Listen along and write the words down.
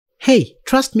Hey,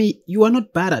 trust me, you are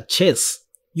not bad at chess.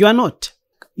 You are not.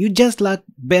 You just lack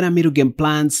better middle game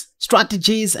plans,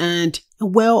 strategies, and a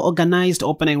well-organized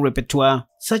opening repertoire,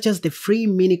 such as the free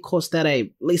mini course that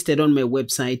I listed on my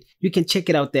website. You can check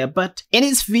it out there. But in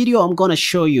this video, I'm gonna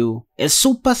show you a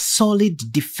super solid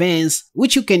defense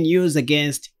which you can use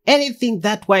against anything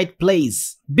that white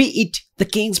plays. Be it the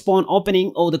king's pawn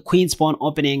opening or the queen's pawn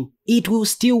opening, it will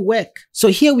still work. So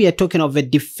here we are talking of a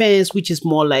defense which is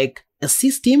more like a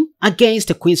system against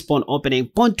a queen's pawn opening,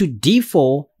 pawn to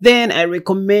d4, then I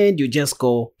recommend you just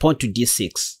go pawn to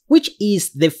d6, which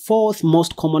is the fourth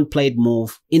most common played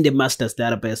move in the Masters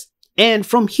database. And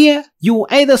from here, you will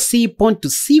either see pawn to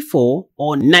c4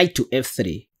 or knight to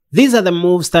f3. These are the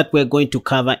moves that we're going to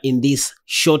cover in this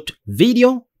short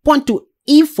video. Pawn to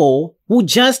e4 will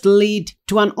just lead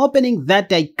to an opening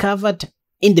that I covered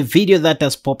in the video that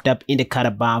has popped up in the card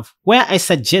above, where I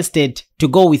suggested to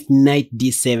go with knight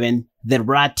d7, the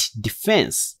rat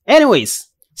defense. Anyways,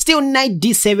 still knight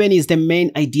d7 is the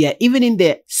main idea, even in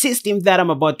the system that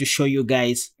I'm about to show you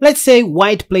guys. Let's say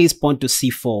white plays pawn to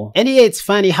c4. And here it's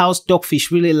funny how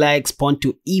Stockfish really likes pawn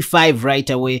to e5 right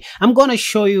away. I'm gonna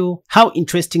show you how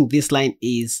interesting this line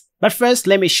is. But first,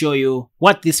 let me show you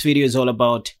what this video is all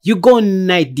about. You go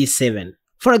knight d7.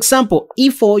 For example,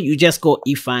 e4, you just go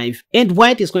e5, and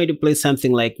white is going to play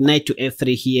something like knight to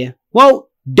f3 here.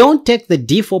 Well, don't take the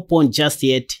d4 pawn just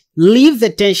yet. Leave the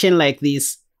tension like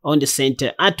this on the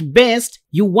center. At best,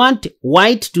 you want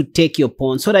white to take your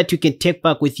pawn so that you can take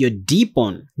back with your d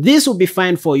pawn. This will be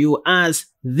fine for you as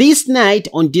this knight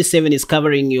on d7 is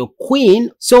covering your queen,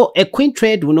 so a queen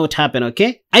trade will not happen,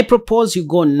 okay? I propose you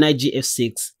go knight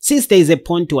gf6. Since there is a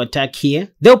pawn to attack here,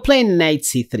 they'll play knight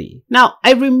c3. Now,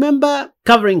 I remember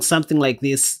covering something like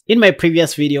this in my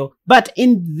previous video, but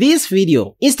in this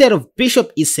video, instead of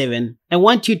bishop e7, I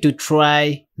want you to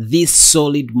try this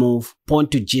solid move, pawn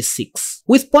to g6.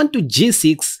 With pawn to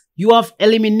g6, you have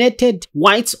eliminated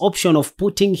white's option of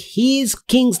putting his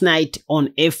king's knight on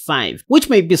f5, which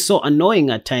may be so annoying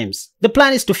at times. The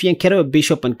plan is to fianchetto a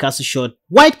bishop and castle shot.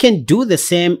 White can do the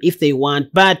same if they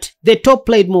want, but the top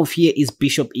played move here is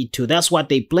bishop e2. That's what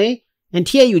they play. And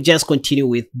here you just continue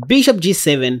with bishop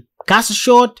g7, castle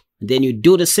shot, then you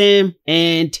do the same.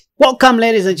 And welcome,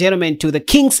 ladies and gentlemen, to the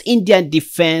King's Indian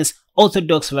Defense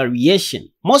orthodox variation.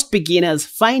 Most beginners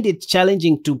find it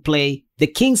challenging to play the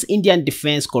King's Indian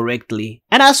Defense correctly,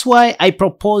 and that's why I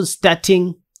propose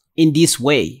starting in this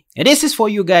way. And this is for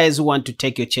you guys who want to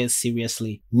take your chess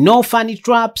seriously. No funny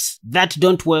traps that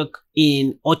don't work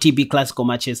in OTB classical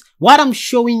matches. What I'm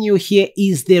showing you here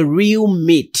is the real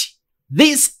meat.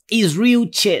 This is real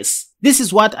chess. This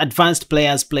is what advanced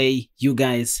players play, you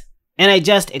guys. And I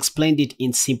just explained it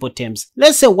in simple terms.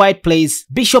 Let's say white plays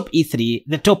bishop e3,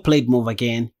 the top played move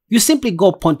again. You simply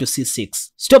go pawn to c6,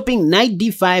 stopping knight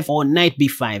d5 or knight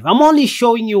b5. I'm only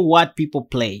showing you what people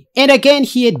play. And again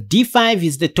here, d5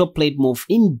 is the top played move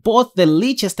in both the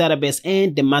Lichess database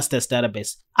and the Masters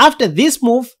database. After this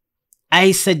move,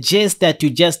 I suggest that you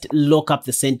just lock up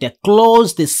the center,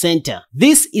 close the center.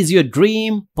 This is your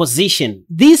dream position.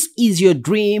 This is your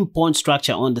dream pawn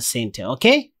structure on the center,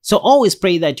 okay? So always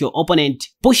pray that your opponent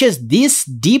pushes this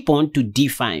d pawn to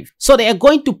d5. So they are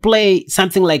going to play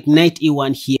something like knight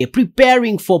e1 here,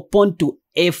 preparing for pawn to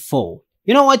f4.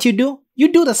 You know what you do?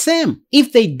 You do the same.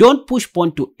 If they don't push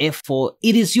pawn to f4,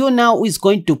 it is you now who is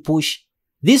going to push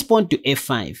this pawn to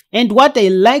f5. And what I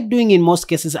like doing in most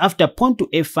cases after pawn to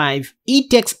f5, e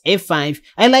takes f5,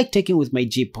 I like taking with my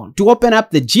g pawn. To open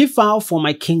up the g file for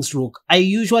my king's rook, I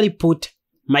usually put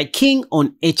my king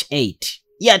on h8.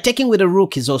 Yeah, taking with a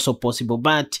rook is also possible,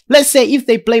 but let's say if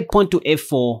they play pawn to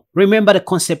f4, remember the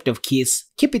concept of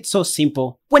keys. Keep it so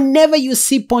simple. Whenever you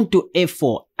see pawn to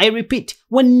f4, I repeat,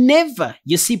 whenever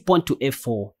you see pawn to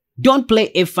f4, don't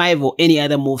play f5 or any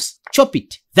other moves. Chop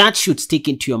it. That should stick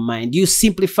into your mind. You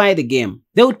simplify the game.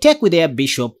 They will take with their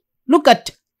bishop. Look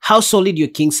at how solid your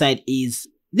king side is.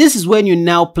 This is when you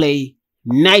now play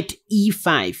knight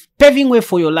e5, paving way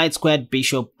for your light squared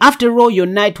bishop. After all, your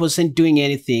knight wasn't doing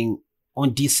anything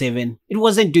on d7. It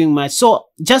wasn't doing much, so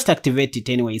just activate it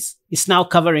anyways. It's now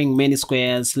covering many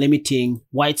squares, limiting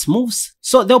white's moves.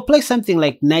 So they'll play something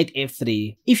like knight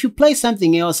f3. If you play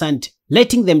something else and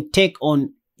letting them take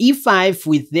on e5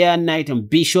 with their knight and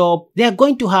bishop, they are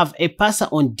going to have a passer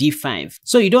on d5.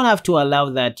 So you don't have to allow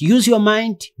that. Use your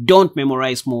mind. Don't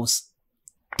memorize moves.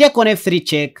 Take on f3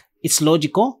 check. It's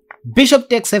logical. Bishop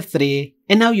takes f3,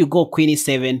 and now you go queen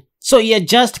e7. So you're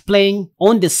just playing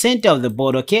on the center of the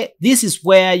board, okay? This is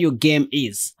where your game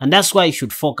is, and that's why you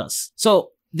should focus.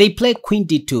 So they play queen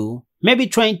d2, maybe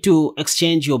trying to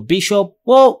exchange your bishop.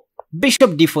 Well,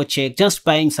 bishop d4 check, just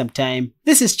buying some time.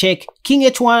 This is check. King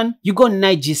h1, you go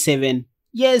knight g7.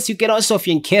 Yes, you can also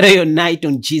fianchetto your knight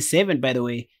on g7, by the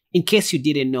way, in case you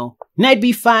didn't know. Knight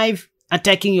b5,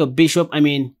 attacking your bishop. I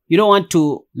mean, you don't want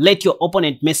to let your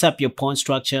opponent mess up your pawn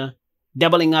structure,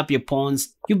 doubling up your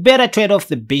pawns. You better trade off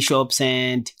the bishops,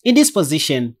 and in this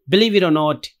position, believe it or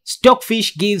not,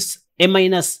 Stockfish gives a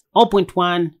minus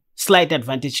 0.1 slight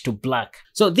advantage to black.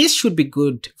 So this should be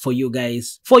good for you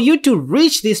guys. For you to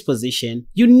reach this position,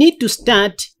 you need to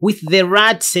start with the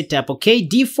rat setup, okay?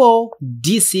 d4,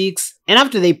 d6, and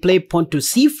after they play pawn to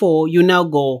c4, you now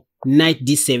go knight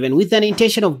d7 with an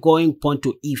intention of going pawn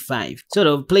to e5. So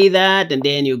they'll play that, and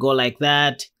then you go like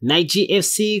that. Knight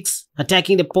gf6,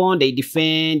 attacking the pawn, they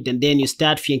defend, and then you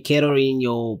start fianchettoing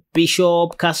your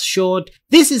bishop, castle short.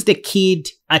 This is the kid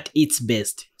at its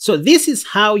best. So this is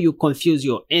how you confuse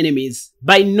your enemies,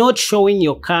 by not showing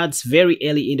your cards very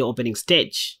early in the opening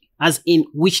stage, as in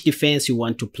which defense you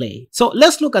want to play. So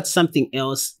let's look at something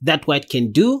else that white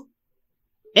can do.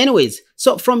 Anyways,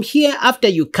 so from here, after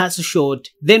you castle short,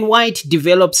 then white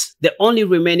develops the only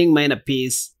remaining minor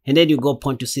piece, and then you go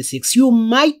pawn to c6. You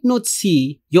might not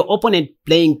see your opponent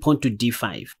playing pawn to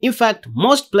d5. In fact,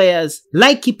 most players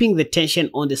like keeping the tension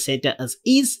on the center as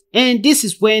is, and this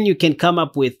is when you can come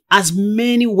up with as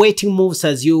many waiting moves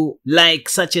as you like,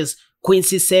 such as queen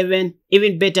c7,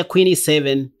 even better queen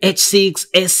e7, h6,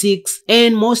 s6,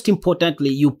 and most importantly,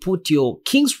 you put your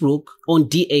king's rook on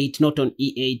d8, not on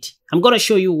e8. I'm gonna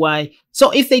show you why.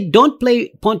 So if they don't play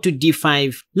pawn to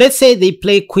d5, let's say they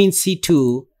play queen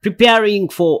c2, preparing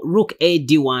for rook a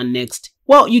d1 next.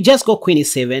 Well, you just go queen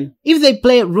e7. If they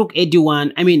play rook a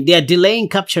d1, I mean, they are delaying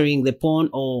capturing the pawn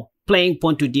or playing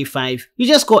pawn to d5. You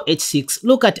just go h6.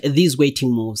 Look at these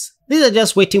waiting moves. These are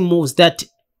just waiting moves that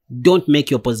don't make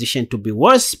your position to be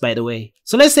worse, by the way.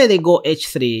 So let's say they go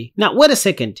h3. Now, wait a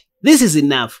second. This is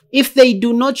enough. If they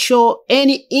do not show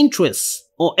any interest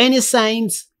or any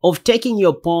signs of taking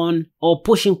your pawn or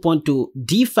pushing pawn to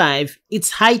d5, it's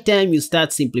high time you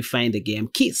start simplifying the game.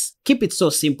 Keep it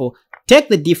so simple. Take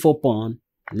the d4 pawn,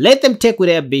 let them take with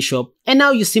their bishop, and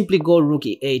now you simply go rook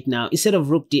e8 now instead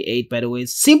of rook d8, by the way.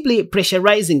 Simply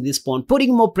pressurizing this pawn,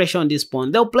 putting more pressure on this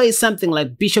pawn. They'll play something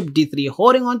like bishop d3,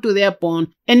 holding on to their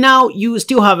pawn, and now you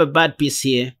still have a bad piece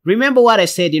here. Remember what I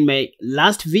said in my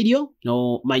last video,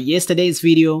 or my yesterday's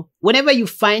video? Whenever you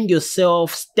find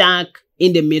yourself stuck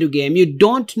in the middle game, you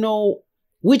don't know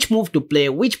which move to play,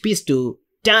 which piece to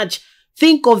touch,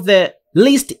 think of the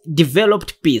least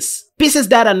developed piece, pieces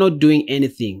that are not doing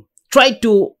anything. Try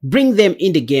to bring them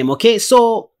in the game, okay?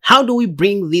 So how do we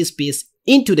bring this piece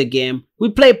into the game? We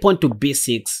play pawn to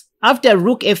b6. After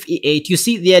rook fe8, you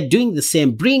see they are doing the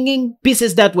same, bringing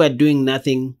pieces that were doing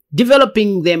nothing,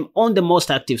 developing them on the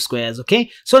most active squares, okay?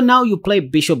 So now you play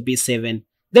bishop b7.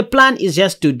 The plan is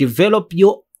just to develop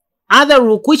your other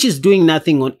rook, which is doing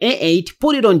nothing, on a8,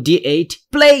 put it on d8,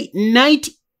 play knight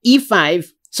e5,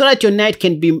 so that your knight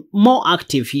can be more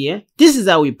active here. This is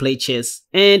how we play chess,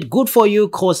 and good for you,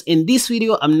 cause in this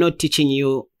video I'm not teaching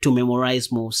you to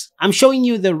memorize moves. I'm showing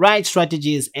you the right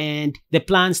strategies and the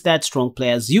plans that strong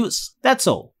players use. That's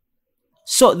all.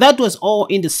 So that was all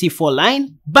in the c4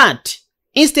 line, but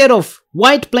instead of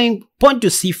white playing pawn to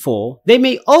c4, they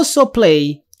may also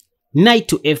play knight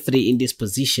to f3 in this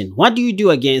position. What do you do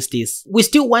against this? We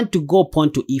still want to go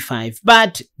pawn to e5,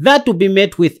 but that will be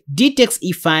met with d takes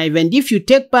e5, and if you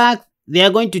take back, they are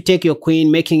going to take your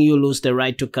queen, making you lose the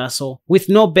right to castle with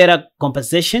no better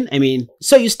compensation. I mean,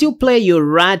 so you still play your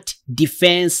rat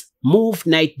defense, move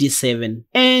knight d7.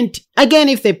 And again,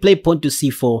 if they play pawn to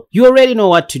c4, you already know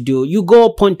what to do. You go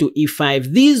pawn to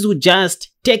e5. These would just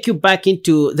take you back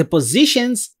into the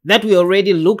positions that we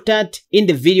already looked at in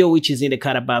the video, which is in the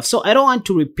card above. So I don't want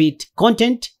to repeat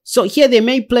content. So here they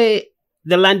may play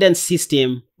the London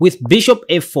system with bishop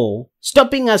f4,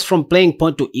 stopping us from playing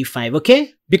pawn to e5,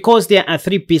 okay? Because there are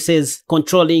 3 pieces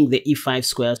controlling the e5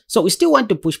 square. So we still want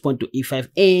to push pawn to e5.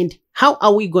 And how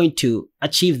are we going to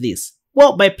achieve this?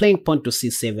 Well, by playing pawn to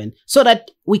c7, so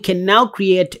that we can now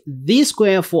create this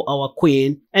square for our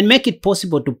queen and make it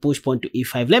possible to push pawn to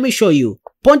e5. Let me show you.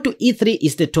 Pawn to e3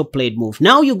 is the top played move.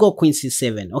 Now you go queen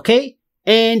c7, okay?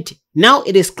 And now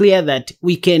it is clear that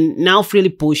we can now freely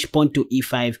push pawn to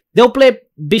e5. They'll play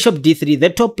bishop d3, the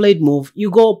top played move.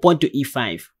 You go pawn to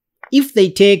e5. If they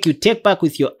take, you take back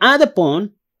with your other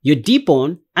pawn, your d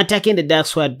pawn, attacking the dark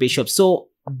squared bishop. So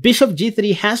bishop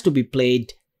g3 has to be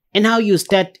played. And how you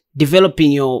start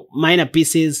developing your minor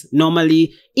pieces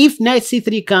normally. If knight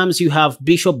c3 comes, you have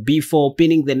bishop b4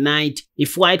 pinning the knight.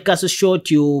 If white castles short,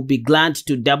 you'll be glad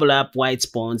to double up white's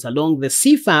pawns along the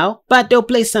c file, but they'll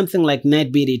play something like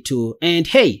knight b d2. And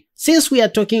hey, since we are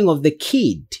talking of the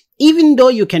kid even though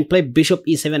you can play bishop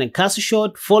e7 and castle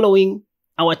short following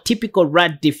our typical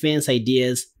rat defense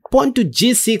ideas, pawn to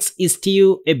g6 is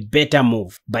still a better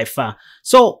move by far.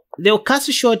 So they'll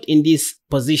castle short in this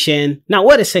position. Now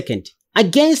wait a second.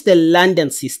 Against the London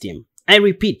system, I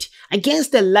repeat,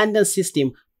 against the London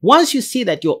system, once you see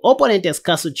that your opponent has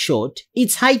castled short,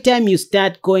 it's high time you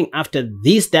start going after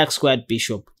this dark squared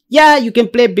bishop. Yeah, you can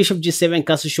play bishop g7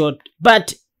 castle short,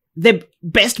 but the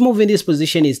best move in this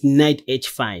position is knight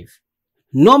h5.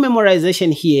 No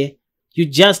memorization here, you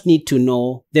just need to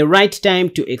know the right time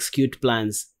to execute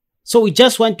plans. So we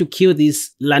just want to kill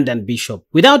this London bishop.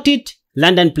 Without it,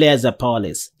 London players are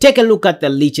powerless. Take a look at the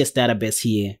Lichess database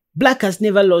here. Black has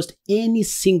never lost any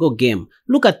single game.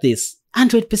 Look at this.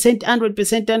 100%,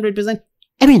 100%, 100%.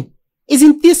 I mean,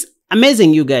 isn't this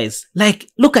amazing, you guys? Like,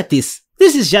 look at this.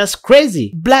 This is just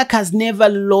crazy. Black has never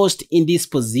lost in this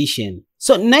position.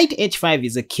 So knight h5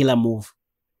 is a killer move.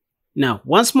 Now,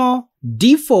 once more,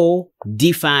 d4,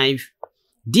 d5,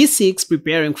 d6,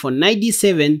 preparing for knight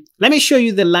d7. Let me show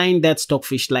you the line that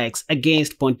Stockfish likes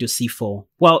against pawn to c4.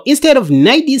 Well, instead of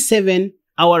knight d7,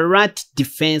 our rat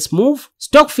defense move,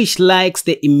 Stockfish likes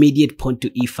the immediate pawn to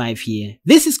e5 here.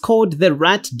 This is called the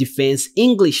rat defense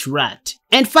English rat.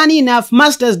 And funny enough,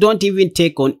 masters don't even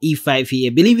take on e5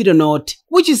 here, believe it or not,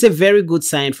 which is a very good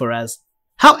sign for us.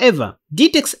 However, d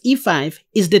takes e5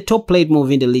 is the top played move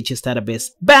in the Lichess database.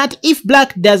 But if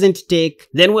black doesn't take,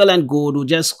 then well and good, we'll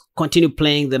just continue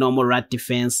playing the normal rat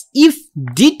defense. If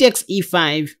d takes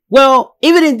e5, well,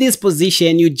 even in this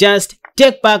position, you just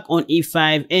take back on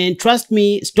e5, and trust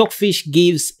me, Stockfish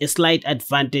gives a slight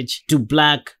advantage to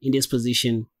black in this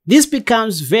position. This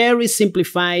becomes very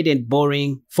simplified and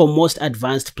boring for most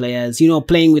advanced players. You know,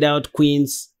 playing without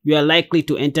queens. You are likely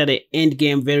to enter the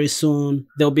endgame very soon.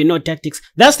 There will be no tactics.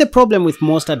 That's the problem with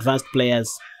most advanced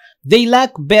players. They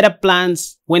lack better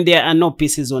plans when there are no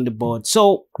pieces on the board.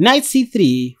 So knight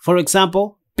c3, for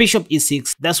example, bishop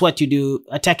e6, that's what you do,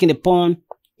 attacking the pawn.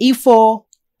 e4,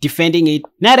 defending it.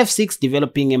 Knight f6,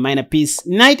 developing a minor piece.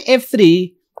 Knight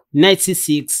f3, knight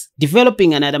c6,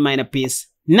 developing another minor piece.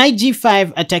 Knight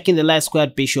g5, attacking the last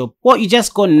squared bishop. Or you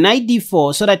just go knight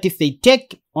d4 so that if they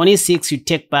take on e6, you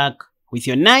take back with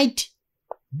your knight.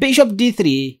 Bishop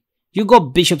d3, you go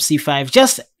bishop c5.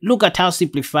 Just look at how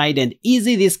simplified and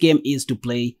easy this game is to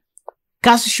play.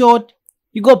 Castle short,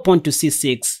 you go pawn to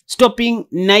c6, stopping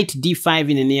knight d5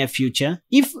 in the near future.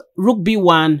 If rook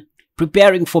b1,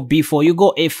 preparing for b4, you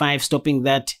go a5, stopping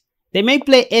that. They may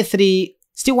play a3,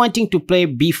 still wanting to play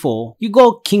b4, you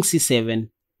go king c7.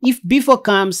 If b4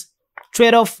 comes,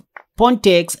 trade off pawn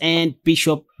takes and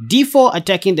bishop d4,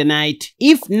 attacking the knight.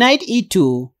 If knight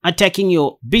e2, attacking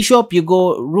your bishop, you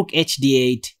go rook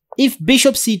hd8. If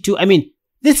bishop c2, I mean,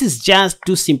 this is just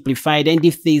too simplified, and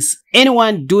if there's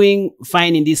anyone doing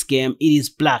fine in this game, it is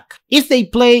black. If they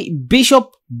play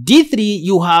bishop d3,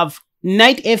 you have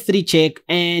knight f3 check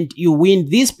and you win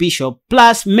this bishop,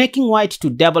 plus making white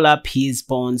to double up his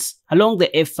pawns along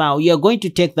the f file. You're going to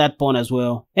take that pawn as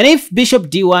well. And if bishop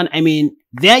d1, I mean,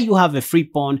 there you have a free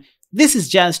pawn. This is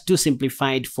just too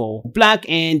simplified for black,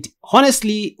 and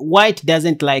honestly, white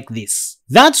doesn't like this.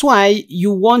 That's why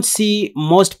you won't see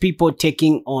most people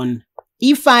taking on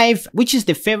e5, which is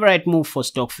the favorite move for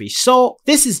Stockfish. So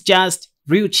this is just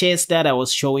real chess that I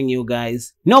was showing you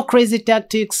guys. No crazy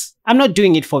tactics. I'm not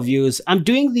doing it for views. I'm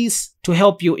doing this to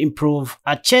help you improve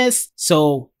at chess.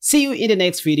 So see you in the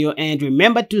next video, and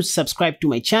remember to subscribe to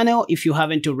my channel if you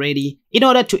haven't already, in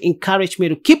order to encourage me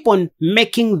to keep on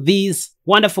making these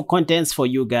wonderful contents for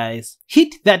you guys.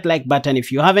 Hit that like button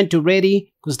if you haven't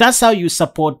already, because that's how you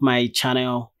support my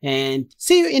channel. And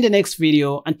see you in the next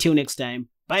video. Until next time,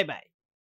 bye bye.